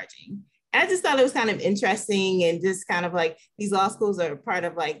overcharging? I just thought it was kind of interesting, and just kind of like these law schools are part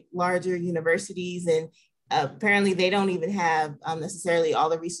of like larger universities, and apparently they don't even have necessarily all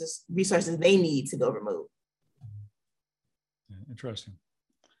the resources they need to go remote. Interesting.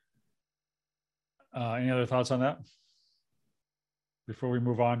 Any other thoughts on that before we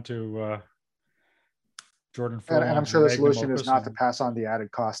move on to Jordan Furlong? And I'm sure the solution is not to pass on the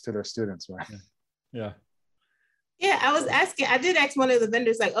added cost to their students, right? Yeah. Yeah, I did ask one of the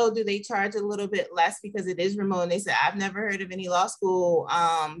vendors, like, oh, do they charge a little bit less because it is remote? And they said, I've never heard of any law school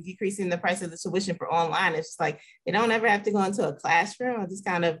decreasing the price of the tuition for online. It's just like, they don't ever have to go into a classroom. I just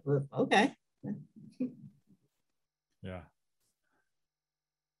kind of, okay. Yeah.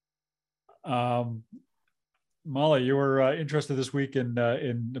 Molly, you were interested this week in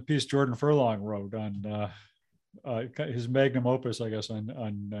the piece Jordan Furlong wrote on his magnum opus, I guess,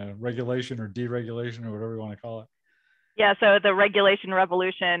 on regulation or deregulation or whatever you want to call it. Yeah, so the Regulation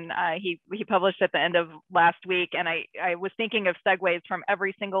Revolution, he published at the end of last week, and I was thinking of segues from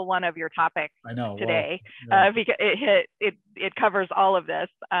every single one of your topics today. Well, yeah. Because it covers all of this,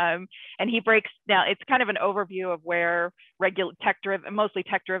 and he breaks down. It's kind of an overview of where mostly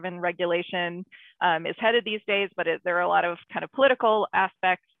tech-driven regulation is headed these days, but there are a lot of kind of political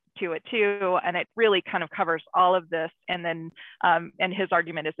aspects to it too, and it really kind of covers all of this. And then, and his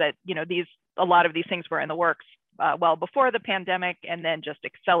argument is that a lot of these things were in the works well before the pandemic, and then just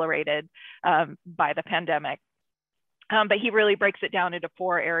accelerated by the pandemic. But he really breaks it down into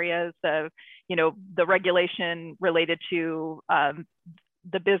 4 areas of, the regulation related to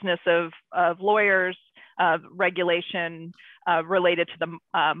the business of lawyers, regulation related to the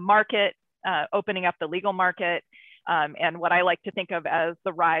market, opening up the legal market, and what I like to think of as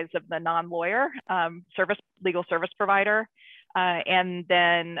the rise of the non-lawyer legal service provider. And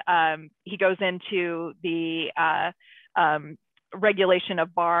then he goes into the regulation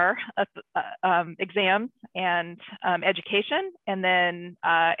of bar exams and education. And then,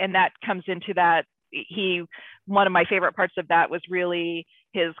 and that comes into that, one of my favorite parts of that was really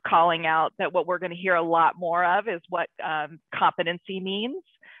his calling out that what we're going to hear a lot more of is what competency means.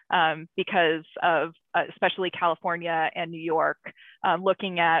 Because of especially California and New York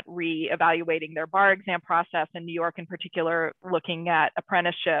looking at re-evaluating their bar exam process, and New York in particular looking at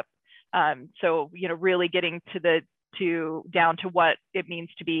apprenticeship. So really getting down to what it means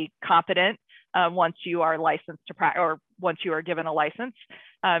to be competent once you are licensed to practice, or once you are given a license,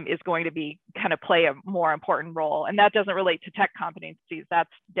 is going to be kind of play a more important role. And that doesn't relate to tech competencies. That's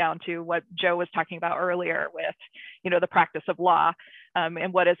down to what Joe was talking about earlier with, the practice of law.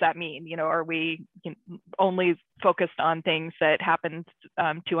 And what does that mean? Are we only focused on things that happened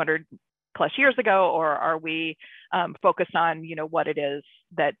 200 plus years ago, or are we focused on, what it is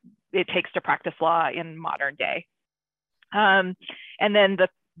that it takes to practice law in modern day? And then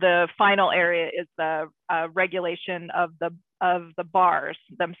the final area is the regulation of the bars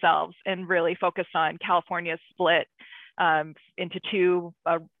themselves, and really focus on California's split into 2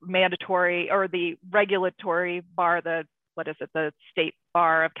 mandatory, or the regulatory bar, the State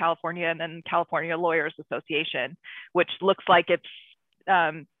Bar of California, and then California Lawyers Association, which looks like it's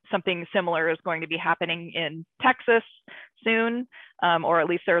something similar is going to be happening in Texas soon, or at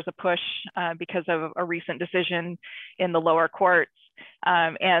least there's a push because of a recent decision in the lower courts.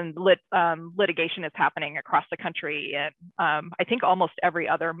 And litigation is happening across the country, and I think almost every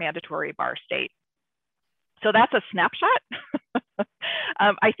other mandatory bar state. So that's a snapshot.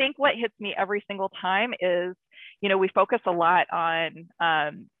 I think what hits me every single time is, we focus a lot on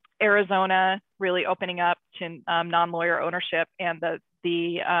Arizona really opening up to non-lawyer ownership, and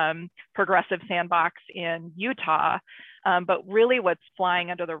the progressive sandbox in Utah. But really what's flying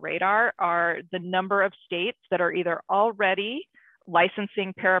under the radar are the number of states that are either already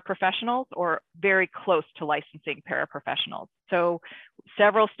licensing paraprofessionals or very close to licensing paraprofessionals. So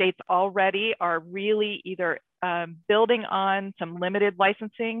several states already are really either building on some limited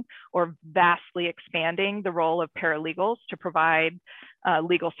licensing or vastly expanding the role of paralegals to provide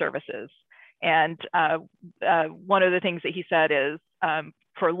legal services. And one of the things that he said is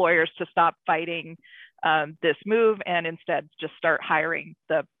for lawyers to stop fighting this move and instead just start hiring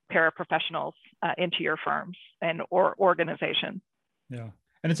the paraprofessionals into your firms or organizations. Yeah.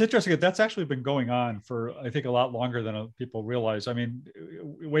 And it's interesting that that's actually been going on for, I think, a lot longer than people realize. I mean,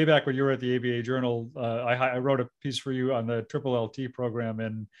 way back when you were at the ABA Journal, I wrote a piece for you on the Triple LT program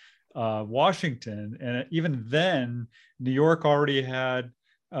in Washington. And even then, New York already had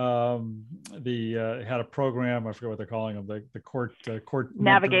had a program. I forget what they're calling them, the court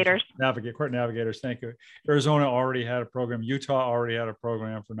navigators. Court navigators. Thank you. Arizona already had a program. Utah already had a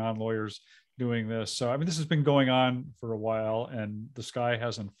program for non-lawyers doing this. So, I mean, this has been going on for a while, and the sky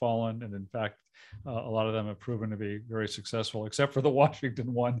hasn't fallen. And in fact, a lot of them have proven to be very successful, except for the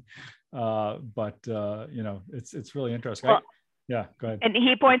Washington one. It's really interesting. Well, yeah, go ahead. And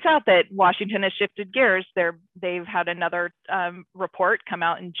he points out that Washington has shifted gears. They've had another report come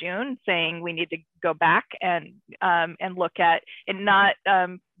out in June saying we need to go back and look at and not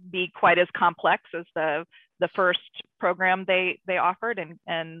be quite as complex as the first program they offered,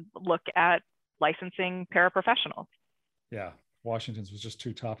 and look at licensing paraprofessionals. Yeah, Washington's was just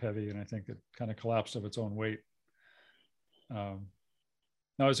too top heavy, and I think it kind of collapsed of its own weight. No,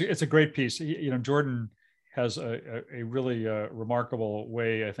 it's a great piece. Jordan has a really remarkable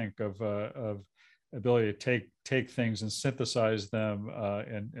way, I think, of ability to take things and synthesize them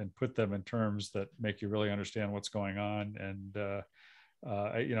and put them in terms that make you really understand what's going on. And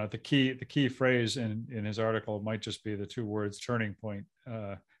the key phrase in his article might just be the two words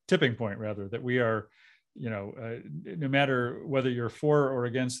tipping point rather, that we are, no matter whether you're for or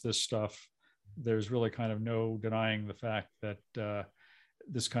against this stuff, there's really kind of no denying the fact that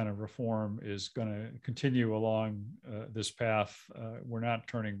this kind of reform is going to continue along this path. We're not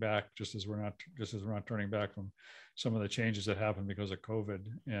turning back, just as we're not turning back from some of the changes that happened because of COVID.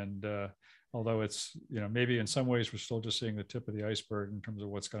 And although it's, maybe in some ways we're still just seeing the tip of the iceberg in terms of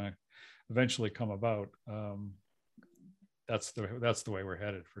what's going to eventually come about. That's the way we're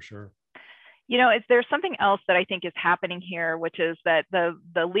headed for sure. There's something else that I think is happening here, which is that the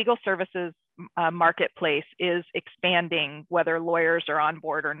legal services marketplace is expanding, whether lawyers are on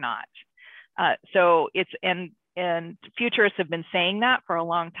board or not. So it's, and futurists have been saying that for a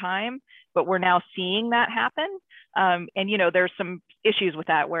long time, but we're now seeing that happen. There's some issues with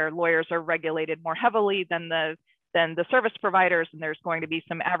that where lawyers are regulated more heavily than the service providers, and there's going to be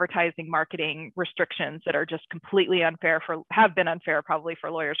some advertising marketing restrictions that are just completely unfair have been unfair probably for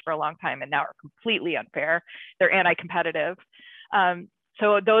lawyers for a long time, and now are completely unfair. They're anti-competitive.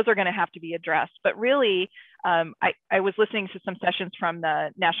 So those are going to have to be addressed. But really, I was listening to some sessions from the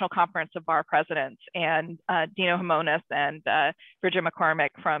National Conference of Bar Presidents, and Dino Himonas and Bridget McCormick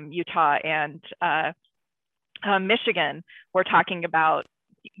from Utah and Michigan were talking about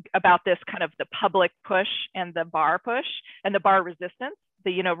this kind of the public push and the bar push and the bar resistance.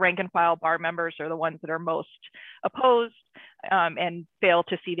 The rank and file bar members are the ones that are most opposed and fail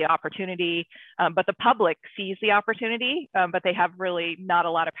to see the opportunity. But the public sees the opportunity, but they have really not a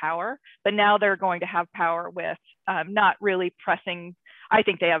lot of power. But now they're going to have power with not really pressing. I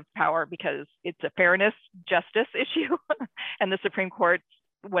think they have power because it's a fairness, justice issue, and the Supreme Court,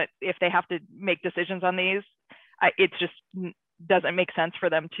 if they have to make decisions on these, it's just doesn't make sense for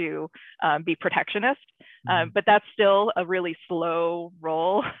them to be protectionist. But that's still a really slow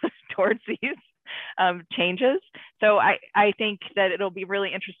roll towards these changes. So I think that it'll be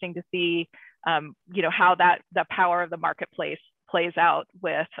really interesting to see, how the power of the marketplace plays out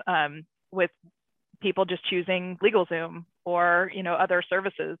with people just choosing LegalZoom or other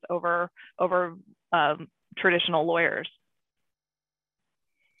services over traditional lawyers.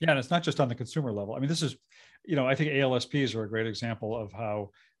 Yeah, and it's not just on the consumer level. I mean, this is, I think ALSPs are a great example of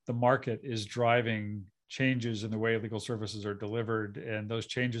how the market is driving changes in the way legal services are delivered. And those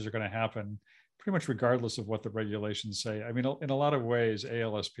changes are going to happen pretty much regardless of what the regulations say. I mean, in a lot of ways,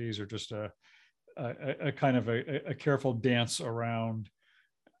 ALSPs are just a kind of a careful dance around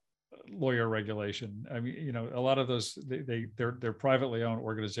lawyer regulation. I mean, a lot of those, they're privately owned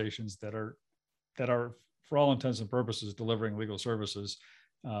organizations that are, for all intents and purposes, delivering legal services.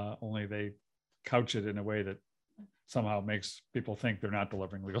 Only they couch it in a way that somehow makes people think they're not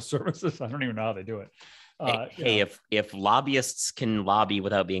delivering legal services. I don't even know how they do it. If lobbyists can lobby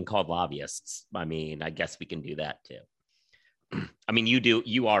without being called lobbyists, I mean, I guess we can do that too. I mean,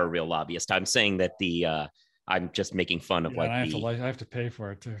 you are a real lobbyist. I'm saying that I'm just making fun of I have to pay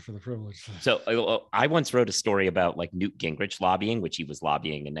for it too, for the privilege. So I once wrote a story about like Newt Gingrich lobbying, which he was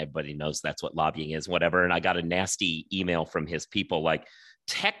lobbying, and everybody knows that's what lobbying is, whatever. And I got a nasty email from his people like,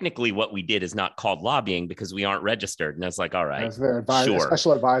 technically what we did is not called lobbying because we aren't registered. And I was like, all right, sure.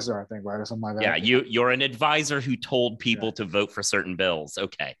 Special advisor, I think, right? Or something like that. Yeah, you're an advisor who told people to vote for certain bills.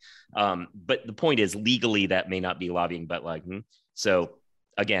 Okay. But the point is, legally, that may not be lobbying, but like, so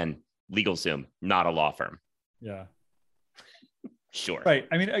again, LegalZoom, not a law firm. Yeah. Sure. Right.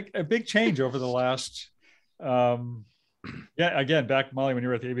 I mean, a big change over the last, again, back, Molly, when you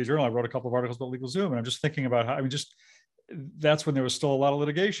were at the ABA Journal, I wrote a couple of articles about LegalZoom, and I'm just thinking about how, that's when there was still a lot of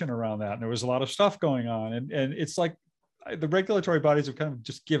litigation around that, and there was a lot of stuff going on, and it's like the regulatory bodies have kind of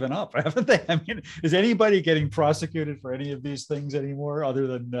just given up, haven't they? I mean, is anybody getting prosecuted for any of these things anymore, other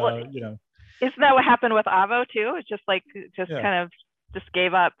than Isn't that what happened with Avvo too? It's just like kind of just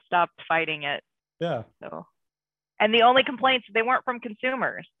gave up, stopped fighting it. Yeah. So, and the only complaints, they weren't from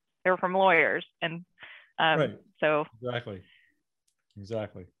consumers; they were from lawyers, and right. So exactly.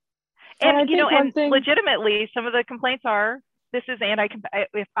 And legitimately, some of the complaints are, this is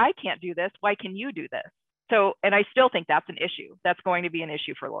if I can't do this, why can you do this? So, and I still think that's an issue. That's going to be an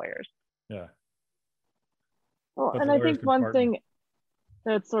issue for lawyers. Yeah. Well, and I think one thing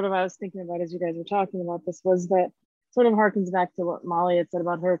that sort of I was thinking about as you guys were talking about this was that sort of harkens back to what Molly had said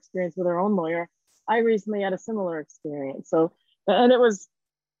about her experience with her own lawyer. I recently had a similar experience. So, and it's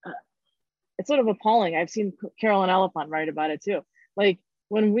sort of appalling. I've seen Carolyn Elephant write about it too. Like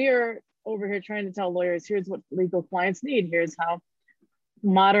when we're over here trying to tell lawyers, here's what legal clients need, here's how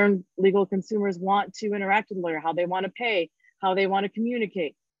modern legal consumers want to interact with a lawyer, how they want to pay, how they want to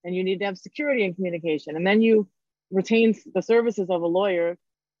communicate, and you need to have security in communication. And then you retain the services of a lawyer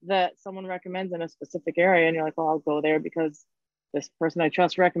that someone recommends in a specific area, and you're like, well, I'll go there because this person I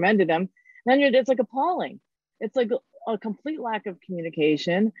trust recommended them. And then it's like appalling. It's like a complete lack of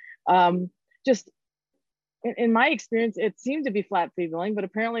communication. Just in my experience, it seemed to be flat fee billing, but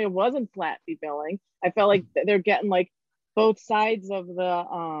apparently it wasn't flat fee billing. I felt like they're getting like both sides of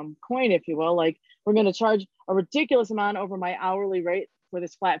the coin, if you will. Like, we're going to charge a ridiculous amount over my hourly rate for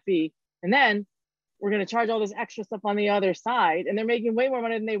this flat fee, and then we're going to charge all this extra stuff on the other side, and they're making way more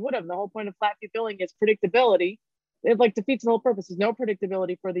money than they would have. The whole point of flat fee billing is predictability. It like defeats the whole purpose. There's no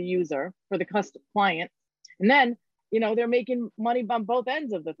predictability for the user, for the client, and then they're making money on both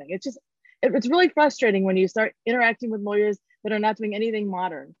ends of the thing. It's just it's really frustrating when you start interacting with lawyers that are not doing anything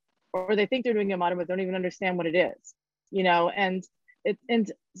modern, or they think they're doing it modern but don't even understand what it is. And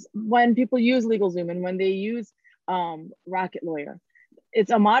when people use LegalZoom and when they use Rocket Lawyer,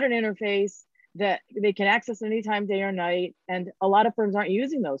 it's a modern interface that they can access anytime, day or night. And a lot of firms aren't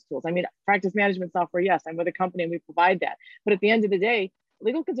using those tools. I mean, practice management software, yes, I'm with a company and we provide that. But at the end of the day,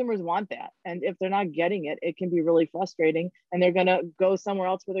 legal consumers want that. And if they're not getting it, it can be really frustrating. And they're going to go somewhere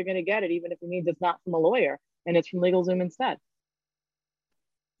else where they're going to get it, even if it means it's not from a lawyer and it's from LegalZoom instead.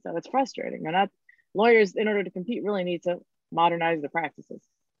 So it's frustrating. Lawyers, in order to compete, really need to modernize their practices.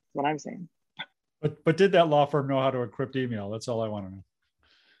 That's what I'm saying. But did that law firm know how to encrypt email? That's all I want to know.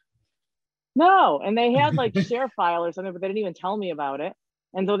 No, and they had like ShareFile or something, but they didn't even tell me about it.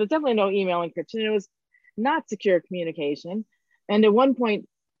 And so there's definitely no email encryption. It was not secure communication. And at one point,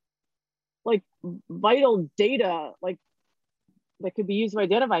 like vital data, like that could be used to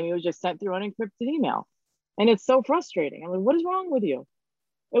identify me, was just sent through unencrypted email. And it's so frustrating. I'm like, what is wrong with you?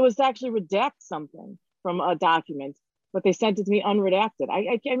 It was to actually redact something from a document, but they sent it to me unredacted.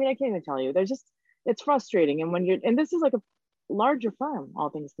 I mean, I can't even tell you. It's frustrating. And this is like a larger firm, all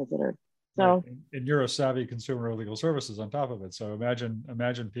things considered. So, right. And you're a savvy consumer of legal services on top of it. So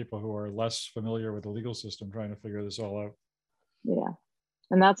imagine people who are less familiar with the legal system trying to figure this all out. Yeah.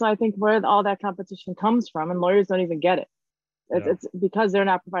 And that's, I think, where all that competition comes from. And lawyers don't even get it. It's because they're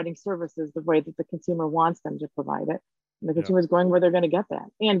not providing services the way that the consumer wants them to provide it. And the consumer is going where they're going to get that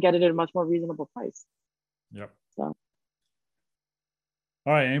and get it at a much more reasonable price. Yep. So.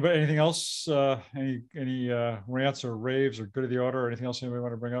 All right. Anybody? Anything else? Any rants or raves or good of the order or anything else anybody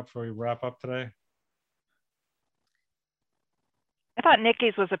want to bring up before we wrap up today? I thought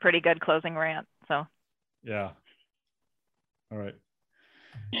Nikki's was a pretty good closing rant. So. Yeah. All right.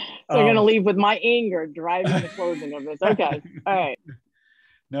 So you're gonna leave with my anger driving the closing of this. Okay. All right.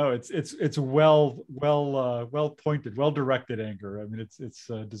 No, it's well pointed, well directed anger. I mean, it's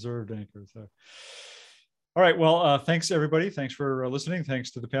deserved anger. So. All right. Well, thanks, everybody. Thanks for listening.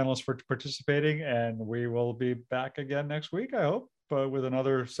 Thanks to the panelists for participating. And we will be back again next week, I hope, with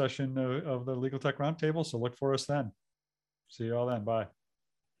another session of the Legal Tech Roundtable. So look for us then. See you all then. Bye.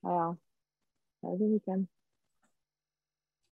 Wow. Have a good weekend.